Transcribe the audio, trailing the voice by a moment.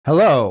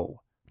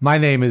Hello, my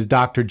name is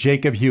Dr.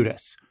 Jacob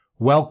Hudis.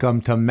 Welcome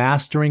to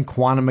Mastering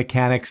Quantum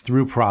Mechanics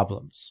Through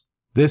Problems.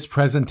 This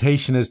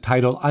presentation is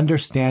titled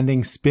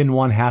Understanding Spin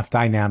 1/2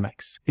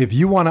 Dynamics. If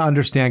you want to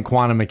understand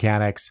quantum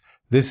mechanics,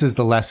 this is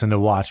the lesson to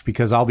watch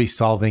because I'll be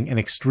solving an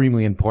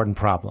extremely important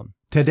problem.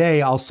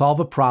 Today, I'll solve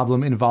a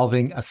problem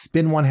involving a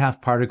spin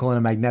 1/2 particle in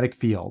a magnetic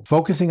field,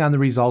 focusing on the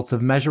results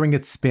of measuring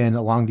its spin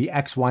along the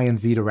X, Y, and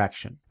Z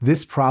direction.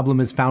 This problem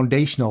is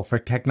foundational for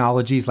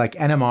technologies like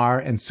NMR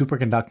and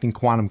superconducting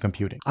quantum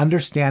computing.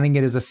 Understanding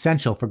it is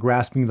essential for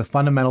grasping the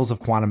fundamentals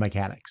of quantum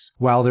mechanics.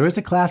 While there is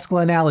a classical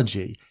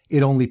analogy,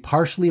 it only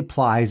partially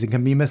applies and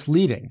can be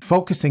misleading.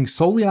 Focusing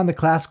solely on the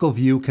classical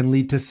view can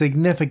lead to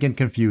significant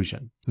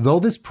confusion. Though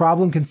this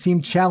problem can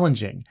seem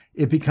challenging,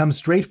 it becomes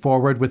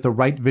straightforward with the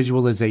right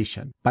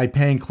visualization. By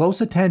paying close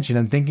attention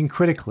and thinking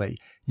critically,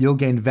 you'll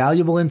gain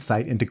valuable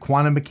insight into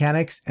quantum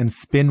mechanics and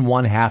spin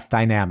 1/2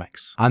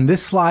 dynamics. On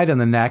this slide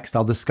and the next,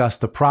 I'll discuss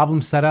the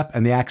problem setup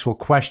and the actual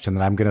question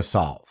that I'm going to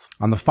solve.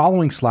 On the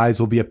following slides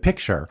will be a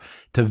picture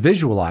to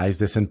visualize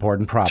this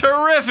important problem.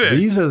 Terrific!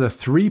 These are the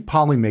three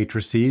Pauli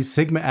matrices,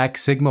 sigma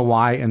x, sigma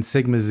y, and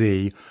sigma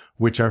z,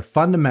 which are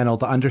fundamental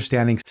to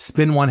understanding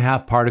spin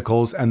 1/2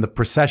 particles and the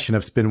precession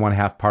of spin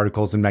 1/2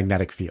 particles in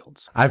magnetic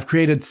fields. I've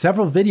created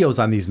several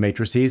videos on these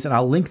matrices, and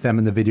I'll link them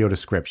in the video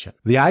description.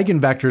 The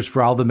eigenvectors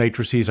for all the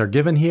matrices are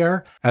given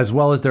here, as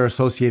well as their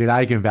associated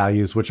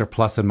eigenvalues, which are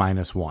plus and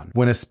minus 1.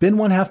 When a spin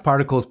 1/2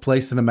 particle is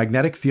placed in a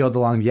magnetic field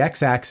along the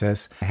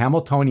x-axis, the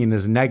Hamiltonian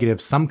is negative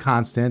some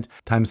constant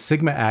times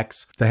sigma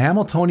x. The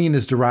Hamiltonian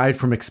is derived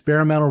from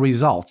experimental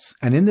results,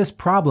 and in this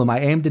problem,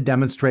 I aim to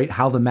demonstrate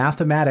how the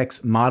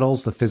mathematics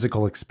models the physical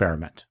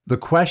experiment. The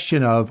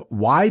question of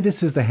why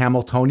this is the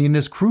Hamiltonian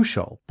is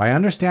crucial. By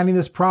understanding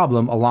this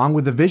problem, along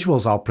with the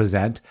visuals I'll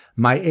present,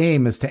 my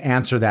aim is to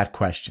answer that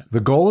question. The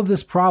goal of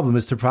this problem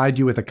is to provide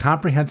you with a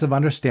comprehensive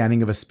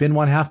understanding of a spin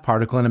 1/2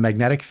 particle in a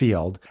magnetic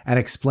field and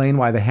explain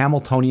why the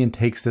Hamiltonian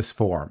takes this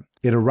form.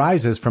 It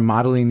arises from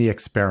modeling the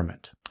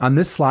experiment. On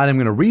this slide, I'm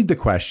going to read the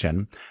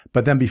question,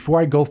 but then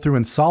before I go through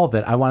and solve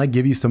it, I want to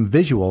give you some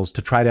visuals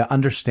to try to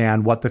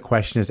understand what the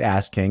question is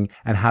asking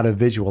and how to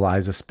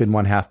visualize a spin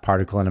 1/2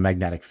 particle in a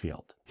magnetic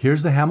field.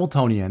 Here's the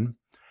Hamiltonian,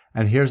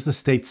 and here's the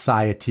state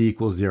psi at t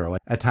equals 0.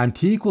 At time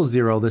t equals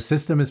 0, the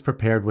system is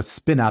prepared with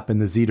spin up in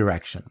the z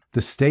direction.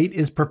 The state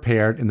is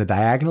prepared in the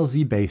diagonal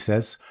z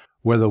basis,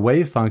 where the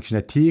wave function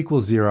at t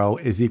equals 0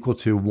 is equal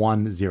to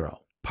 1, 0.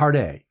 Part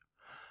A.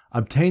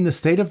 Obtain the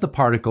state of the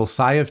particle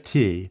psi of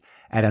t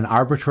at an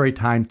arbitrary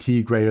time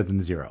t greater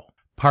than 0.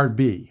 Part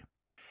B.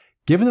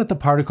 Given that the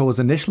particle was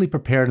initially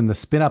prepared in the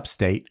spin-up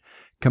state,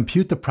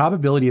 compute the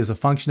probability as a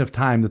function of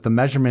time that the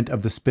measurement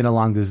of the spin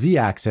along the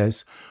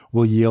z-axis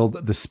will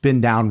yield the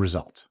spin-down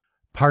result.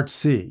 Part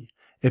C.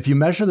 If you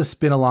measure the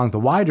spin along the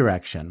y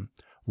direction,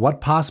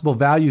 what possible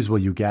values will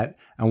you get,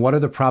 and what are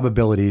the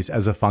probabilities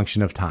as a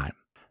function of time?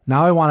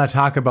 Now I want to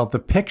talk about the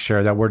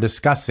picture that we're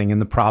discussing in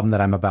the problem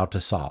that I'm about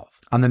to solve.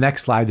 On the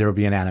next slide, there will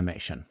be an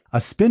animation.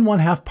 A spin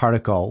 1/2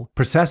 particle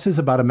precesses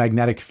about a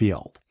magnetic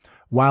field.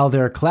 While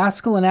there are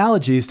classical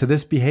analogies to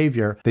this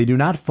behavior, they do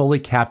not fully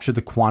capture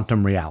the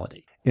quantum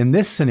reality. In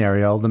this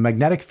scenario, the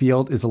magnetic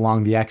field is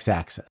along the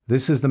x-axis.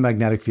 This is the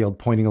magnetic field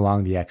pointing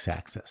along the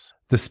x-axis.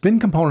 The spin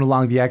component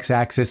along the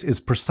x-axis is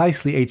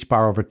precisely h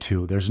bar over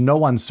 2. There's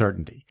no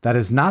uncertainty. That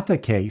is not the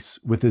case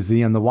with the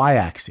z and the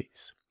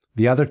y-axes.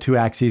 The other two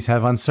axes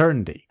have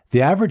uncertainty.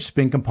 The average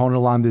spin component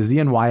along the z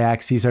and y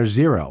axes are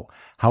 0.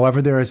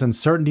 However, there is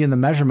uncertainty in the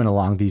measurement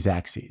along these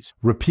axes.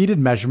 Repeated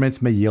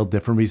measurements may yield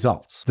different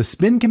results. The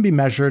spin can be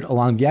measured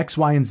along the x,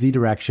 y, and z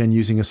direction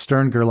using a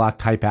Stern-Gerlach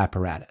type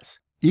apparatus.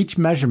 Each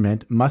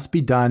measurement must be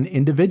done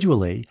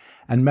individually,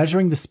 and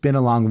measuring the spin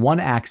along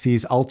one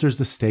axis alters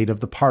the state of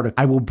the particle.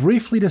 I will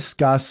briefly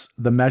discuss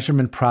the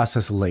measurement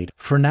process later.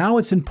 For now,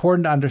 it's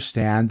important to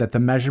understand that the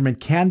measurement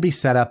can be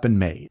set up and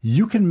made.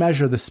 You can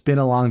measure the spin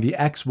along the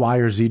x, y,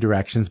 or z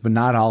directions, but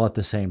not all at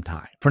the same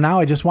time. For now,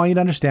 I just want you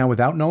to understand,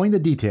 without knowing the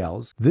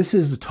details, this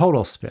is the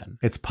total spin.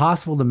 It's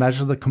possible to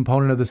measure the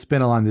component of the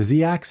spin along the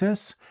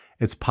z-axis.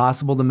 It's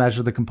possible to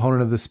measure the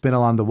component of the spin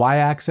along the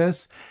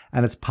y-axis,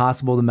 and it's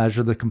possible to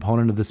measure the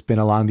component of the spin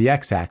along the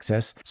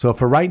x-axis. So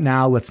for right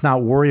now, let's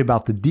not worry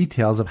about the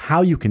details of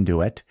how you can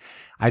do it.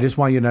 I just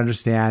want you to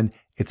understand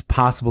it's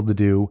possible to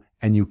do,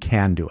 and you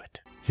can do it.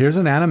 Here's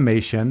an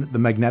animation. The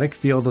magnetic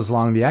field is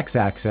along the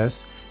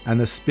x-axis, and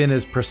the spin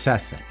is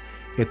precessing.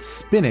 It's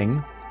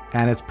spinning,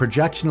 and its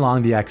projection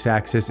along the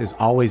x-axis is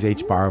always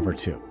h bar over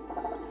 2.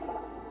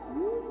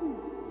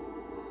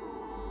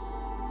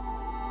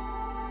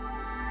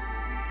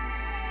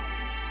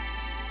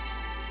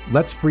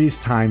 Let's freeze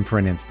time for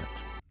an instant.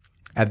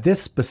 At this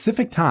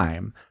specific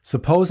time,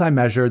 suppose I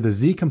measure the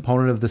z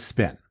component of the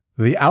spin.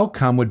 The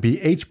outcome would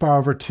be h bar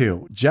over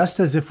 2,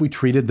 just as if we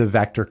treated the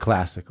vector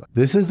classically.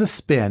 This is the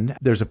spin.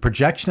 There's a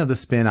projection of the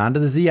spin onto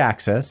the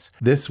z-axis.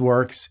 This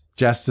works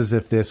just as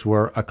if this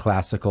were a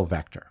classical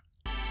vector.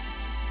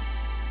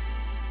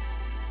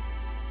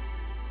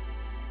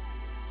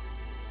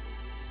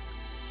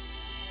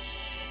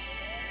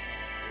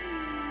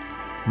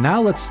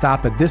 Now let's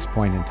stop at this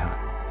point in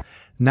time.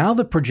 Now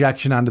the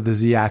projection onto the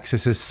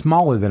z-axis is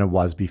smaller than it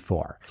was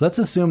before. So let's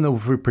assume that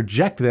if we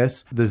project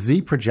this, the z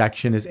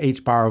projection is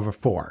h bar over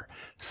 4,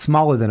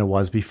 smaller than it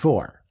was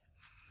before.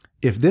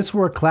 If this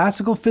were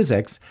classical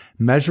physics,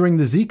 measuring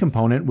the z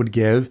component would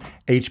give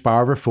h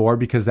bar over 4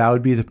 because that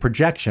would be the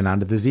projection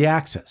onto the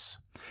z-axis.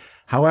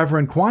 However,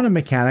 in quantum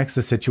mechanics,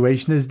 the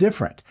situation is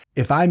different.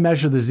 If I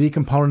measure the z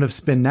component of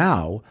spin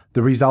now,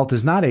 the result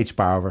is not h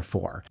bar over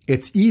 4.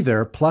 It's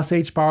either plus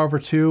h bar over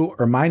 2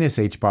 or minus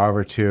h bar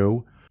over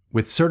 2,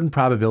 with certain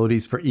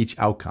probabilities for each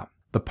outcome.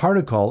 The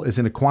particle is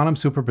in a quantum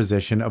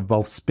superposition of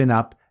both spin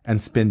up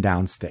and spin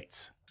down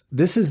states.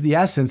 This is the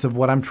essence of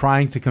what I'm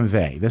trying to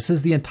convey. This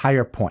is the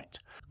entire point.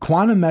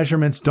 Quantum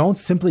measurements don't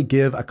simply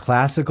give a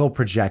classical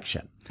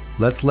projection.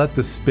 Let's let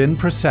the spin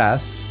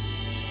precess,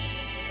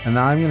 and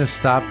now I'm going to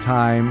stop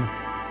time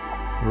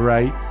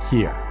right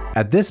here.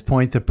 At this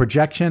point, the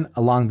projection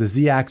along the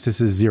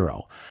z-axis is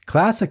 0.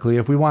 Classically,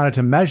 if we wanted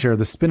to measure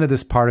the spin of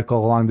this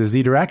particle along the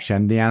z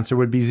direction, the answer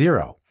would be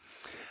 0.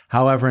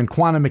 However, in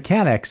quantum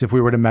mechanics, if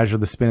we were to measure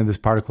the spin of this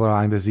particle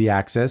along the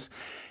z-axis,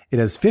 it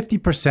has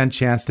 50%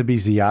 chance to be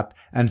z up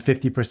and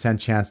 50%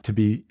 chance to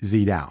be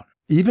z down.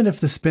 Even if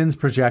the spin's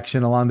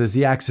projection along the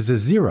z-axis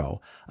is 0,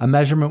 a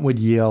measurement would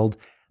yield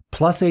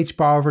plus h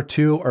bar over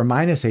 2 or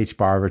minus h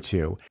bar over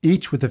 2,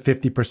 each with a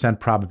 50%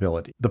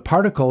 probability. The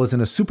particle is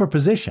in a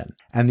superposition,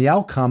 and the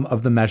outcome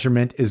of the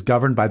measurement is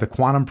governed by the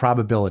quantum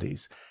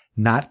probabilities,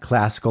 not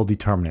classical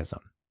determinism.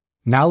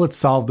 Now let's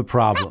solve the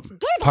problem.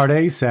 Part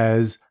A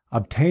says,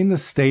 obtain the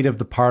state of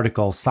the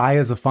particle psi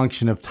as a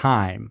function of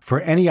time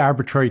for any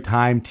arbitrary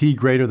time t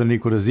greater than or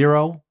equal to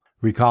 0.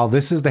 Recall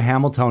this is the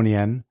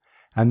Hamiltonian,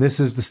 and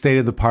this is the state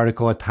of the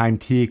particle at time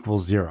t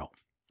equals 0.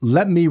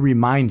 Let me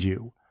remind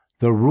you,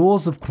 the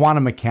rules of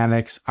quantum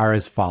mechanics are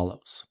as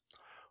follows.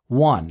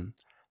 1.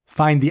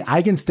 Find the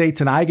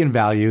eigenstates and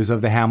eigenvalues of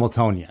the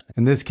Hamiltonian.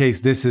 In this case,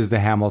 this is the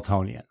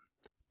Hamiltonian.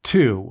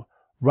 2.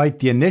 Write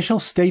the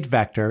initial state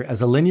vector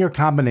as a linear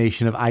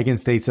combination of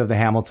eigenstates of the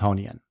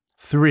Hamiltonian.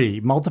 3.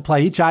 Multiply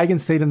each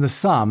eigenstate in the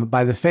sum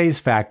by the phase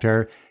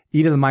factor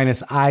e to the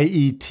minus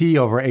iet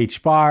over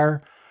h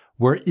bar,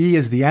 where e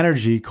is the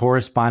energy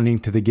corresponding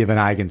to the given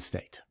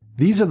eigenstate.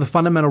 These are the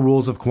fundamental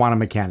rules of quantum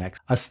mechanics,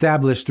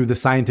 established through the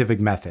scientific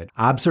method: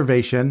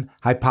 observation,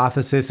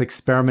 hypothesis,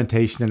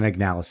 experimentation, and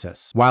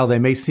analysis. While they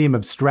may seem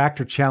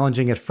abstract or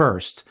challenging at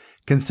first,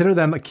 consider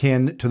them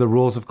akin to the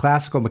rules of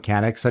classical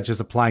mechanics, such as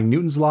applying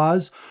Newton's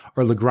laws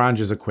or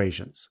Lagrange's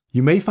equations.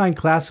 You may find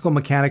classical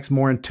mechanics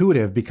more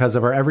intuitive because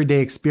of our everyday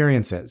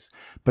experiences,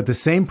 but the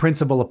same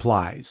principle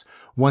applies.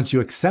 Once you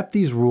accept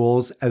these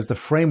rules as the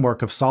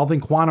framework of solving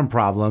quantum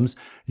problems,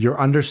 your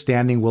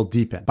understanding will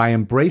deepen. By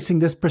embracing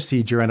this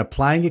procedure and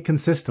applying it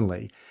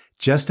consistently,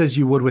 just as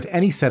you would with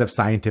any set of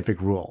scientific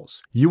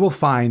rules, you will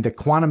find that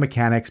quantum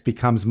mechanics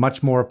becomes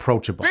much more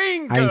approachable.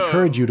 Bingo! I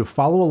encourage you to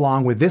follow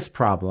along with this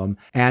problem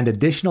and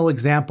additional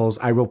examples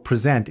I will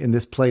present in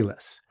this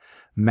playlist.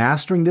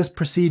 Mastering this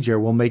procedure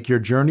will make your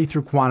journey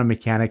through quantum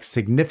mechanics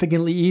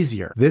significantly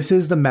easier. This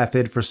is the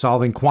method for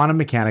solving quantum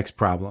mechanics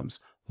problems.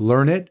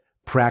 Learn it,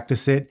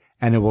 practice it,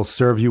 and it will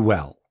serve you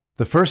well.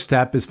 The first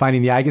step is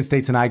finding the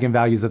eigenstates and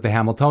eigenvalues of the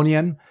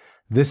Hamiltonian.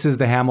 This is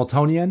the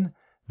Hamiltonian.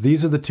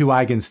 These are the two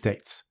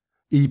eigenstates.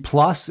 E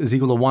plus is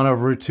equal to 1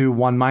 over root 2,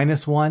 1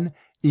 minus 1.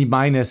 E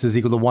minus is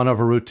equal to 1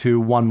 over root 2,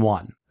 1,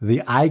 1. The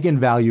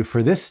eigenvalue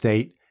for this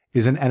state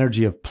is an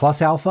energy of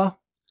plus alpha.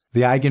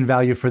 The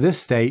eigenvalue for this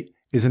state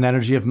is an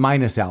energy of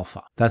minus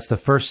alpha. That's the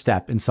first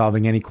step in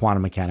solving any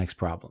quantum mechanics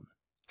problem.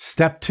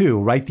 Step 2,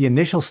 write the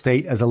initial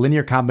state as a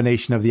linear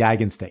combination of the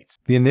eigenstates.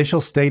 The initial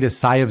state is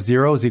psi of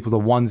 0 is equal to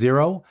 1,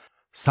 0.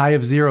 Psi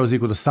of 0 is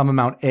equal to some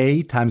amount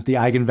A times the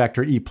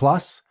eigenvector E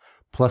plus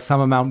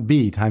some amount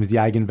B times the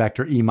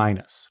eigenvector E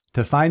minus.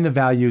 To find the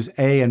values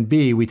A and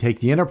B, we take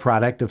the inner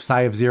product of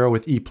psi of 0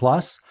 with E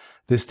plus.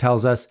 This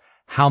tells us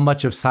how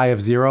much of psi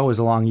of 0 is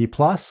along E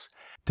plus.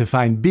 To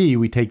find B,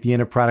 we take the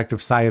inner product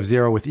of psi of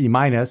 0 with E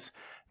minus.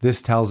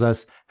 This tells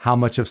us how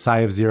much of psi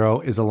of 0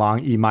 is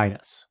along E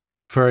minus.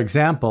 For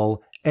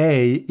example,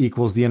 A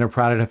equals the inner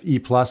product of E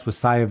plus with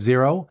psi of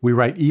 0. We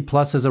write E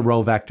plus as a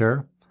row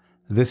vector.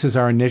 This is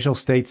our initial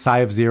state psi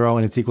of 0,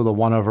 and it's equal to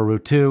 1 over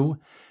root 2.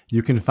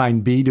 You can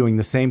find B doing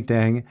the same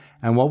thing,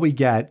 and what we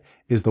get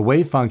is the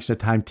wave function at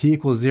time t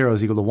equals 0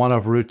 is equal to 1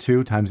 over root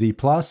 2 times E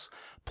plus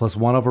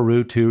 1 over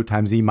root 2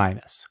 times E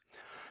minus.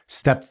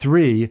 Step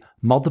 3,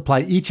 multiply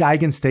each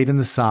eigenstate in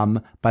the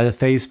sum by the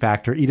phase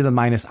factor e to the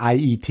minus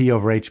iet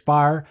over h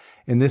bar.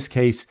 In this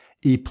case,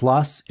 E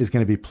plus is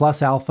going to be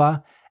plus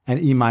alpha, and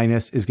E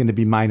minus is going to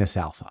be minus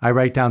alpha. I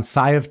write down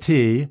psi of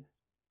t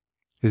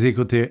is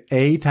equal to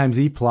A times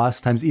E plus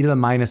times e to the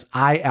minus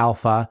I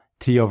alpha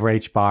t over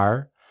h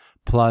bar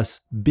plus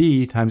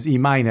B times E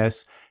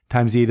minus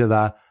times e to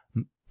the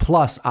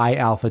plus I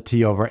alpha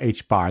t over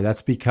h bar.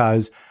 That's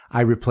because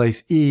I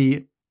replace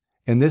E,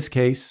 in this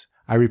case,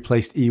 I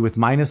replaced E with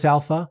minus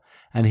alpha,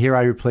 and here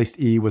I replaced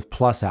E with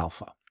plus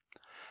alpha.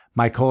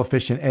 My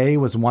coefficient A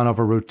was 1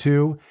 over root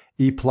 2,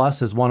 E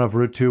plus is 1 over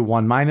root 2,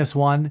 1 minus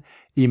 1,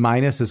 E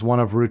minus is 1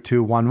 over root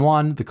 2, 1,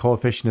 1. The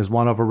coefficient is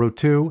 1 over root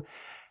 2.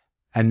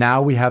 And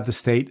now we have the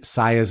state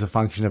psi as a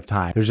function of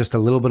time. There's just a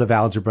little bit of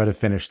algebra to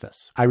finish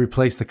this. I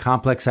replace the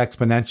complex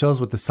exponentials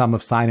with the sum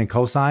of sine and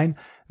cosine.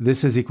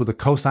 This is equal to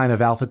cosine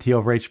of alpha t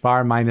over h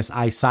bar minus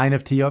I sine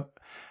of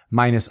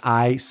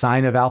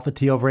alpha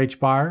t over h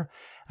bar.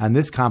 And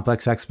this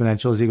complex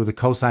exponential is equal to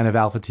cosine of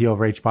alpha t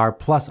over h bar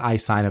plus I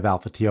sine of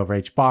alpha t over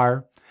h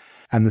bar.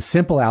 And the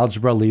simple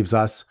algebra leaves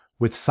us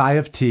with psi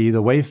of t,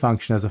 the wave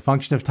function as a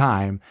function of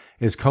time,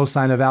 is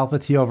cosine of alpha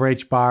t over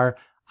h bar,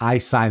 I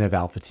sine of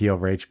alpha t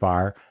over h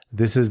bar.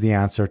 This is the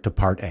answer to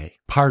part A.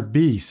 Part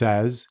B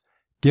says,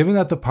 given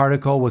that the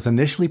particle was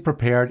initially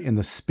prepared in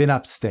the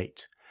spin-up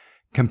state,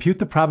 compute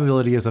the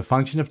probability as a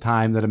function of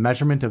time that a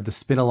measurement of the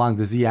spin along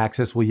the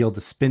z-axis will yield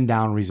a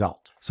spin-down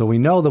result. So we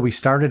know that we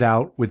started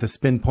out with the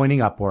spin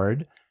pointing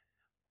upward.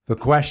 The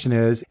question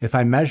is, if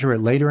I measure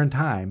it later in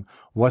time,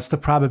 what's the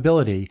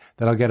probability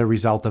that I'll get a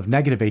result of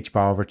negative h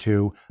bar over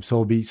 2, so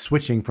we'll be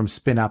switching from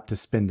spin up to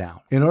spin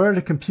down. In order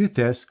to compute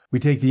this, we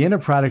take the inner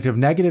product of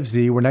negative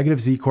z, where negative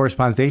z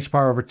corresponds to h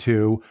bar over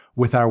 2,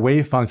 with our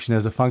wave function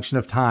as a function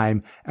of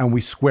time, and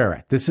we square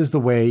it. This is the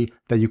way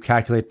that you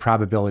calculate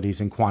probabilities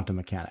in quantum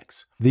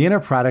mechanics. The inner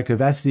product of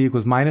sz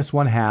equals minus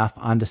 1/2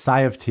 onto psi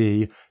of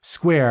t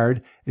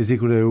squared is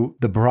equal to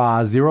the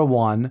bra 0,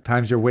 1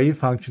 times your wave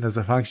function as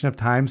a function of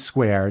time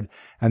squared,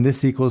 and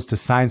this equals to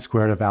sine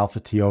squared of alpha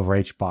t over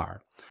h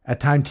bar. At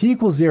time t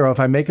equals 0, if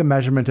I make a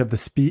measurement of the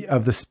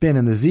spin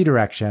in the z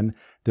direction,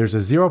 there's a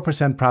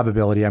 0%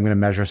 probability I'm going to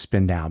measure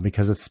spin down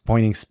because it's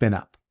pointing spin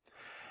up.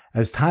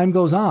 As time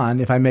goes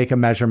on, if I make a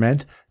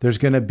measurement, there's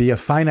going to be a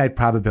finite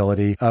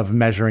probability of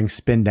measuring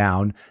spin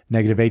down,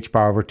 negative h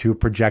bar over 2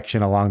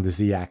 projection along the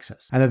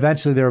z-axis. And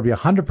eventually there will be a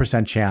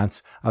 100%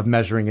 chance of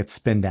measuring its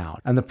spin down.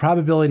 And the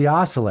probability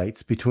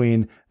oscillates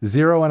between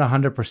 0 and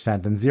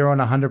 100% and 0 and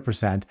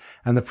 100%,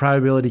 and the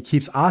probability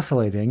keeps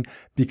oscillating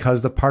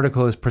because the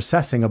particle is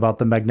precessing about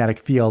the magnetic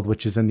field,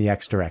 which is in the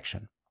x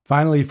direction.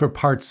 Finally, for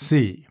part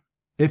C,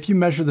 if you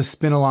measure the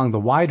spin along the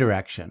y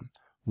direction,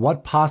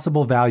 what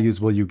possible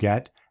values will you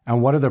get?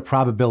 And what are the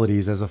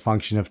probabilities as a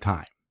function of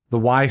time? The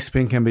y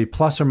spin can be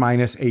plus or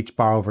minus h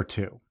bar over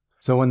 2.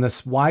 So when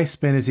this y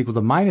spin is equal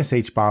to minus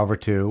h bar over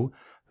 2,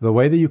 the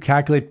way that you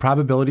calculate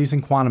probabilities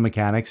in quantum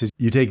mechanics is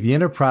you take the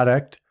inner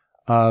product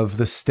of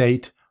the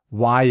state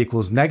y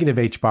equals negative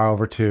h bar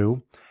over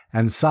 2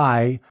 and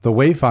psi, the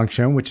wave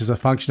function, which is a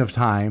function of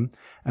time,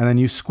 and then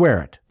you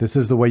square it. This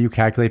is the way you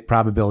calculate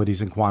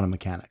probabilities in quantum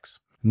mechanics.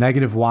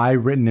 Negative y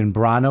written in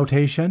bra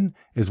notation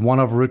is 1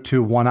 over root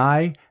 2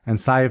 1i,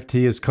 and psi of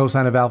t is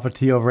cosine of alpha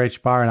t over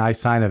h bar and I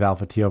sine of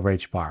alpha t over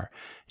h bar.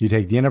 You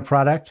take the inner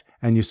product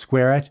and you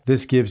square it.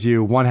 This gives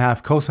you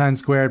 1/2 cosine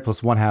squared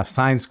plus 1/2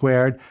 sine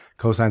squared.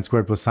 Cosine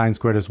squared plus sine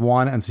squared is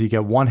 1, and so you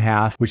get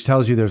 1/2, which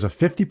tells you there's a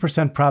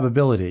 50%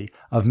 probability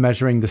of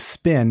measuring the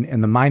spin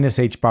in the minus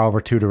h bar over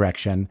 2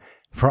 direction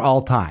for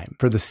all time.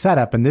 For the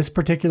setup in this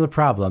particular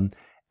problem,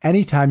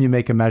 anytime you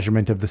make a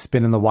measurement of the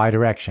spin in the y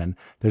direction,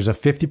 there's a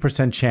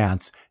 50%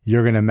 chance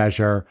you're going to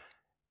measure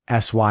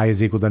sy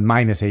is equal to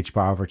minus h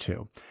bar over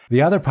 2.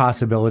 The other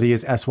possibility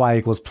is sy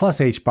equals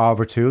plus h bar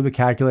over 2. The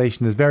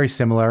calculation is very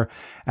similar,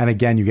 and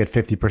again, you get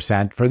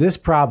 50%. For this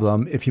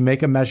problem, if you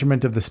make a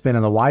measurement of the spin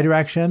in the y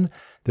direction,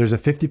 there's a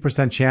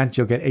 50% chance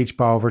you'll get h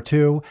bar over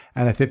 2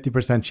 and a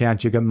 50%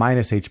 chance you'll get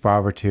minus h bar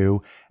over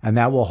 2, and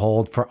that will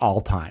hold for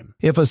all time.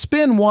 If a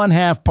spin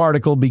 1/2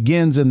 particle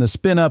begins in the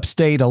spin-up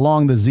state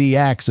along the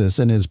z-axis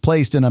and is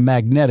placed in a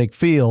magnetic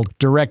field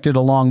directed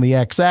along the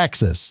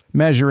x-axis,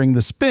 measuring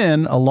the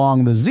spin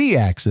along the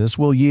z-axis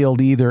will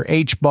yield either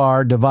h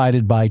bar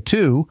divided by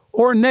 2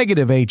 or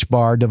negative h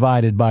bar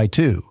divided by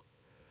 2.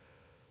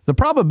 The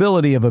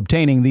probability of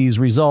obtaining these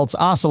results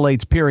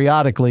oscillates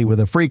periodically with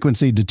a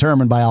frequency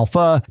determined by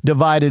alpha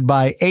divided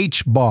by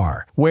h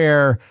bar,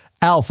 where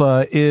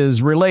alpha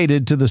is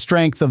related to the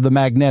strength of the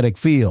magnetic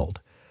field.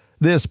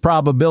 This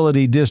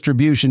probability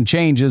distribution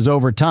changes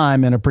over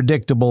time in a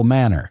predictable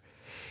manner.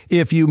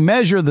 If you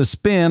measure the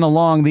spin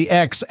along the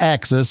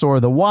x-axis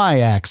or the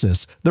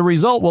y-axis, the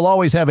result will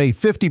always have a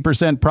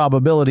 50%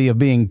 probability of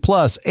being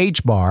plus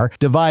h bar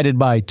divided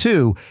by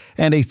 2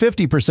 and a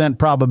 50%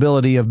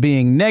 probability of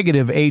being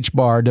negative h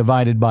bar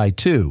divided by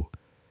 2.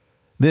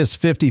 This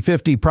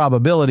 50-50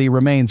 probability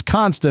remains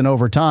constant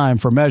over time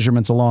for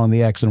measurements along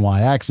the x and y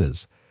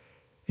axes.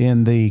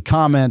 In the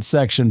comment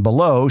section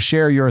below,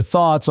 share your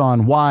thoughts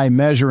on why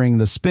measuring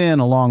the spin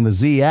along the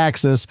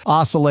z-axis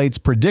oscillates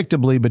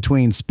predictably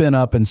between spin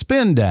up and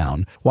spin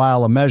down,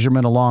 while a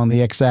measurement along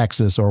the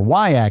x-axis or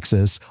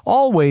y-axis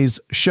always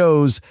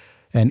shows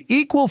an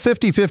equal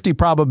 50-50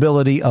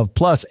 probability of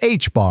plus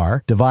h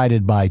bar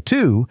divided by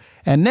 2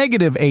 and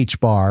negative h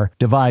bar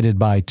divided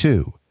by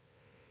 2.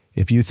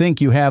 If you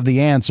think you have the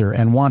answer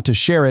and want to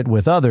share it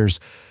with others,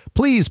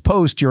 please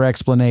post your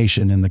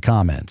explanation in the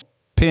comments.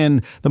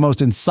 Pin the most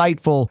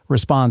insightful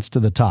response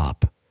to the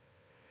top.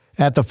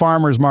 At the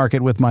farmer's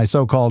market with my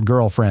so-called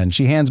girlfriend,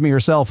 she hands me her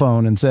cell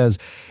phone and says,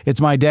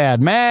 "It's my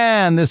dad."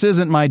 "Man, this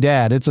isn't my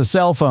dad. It's a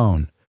cell phone."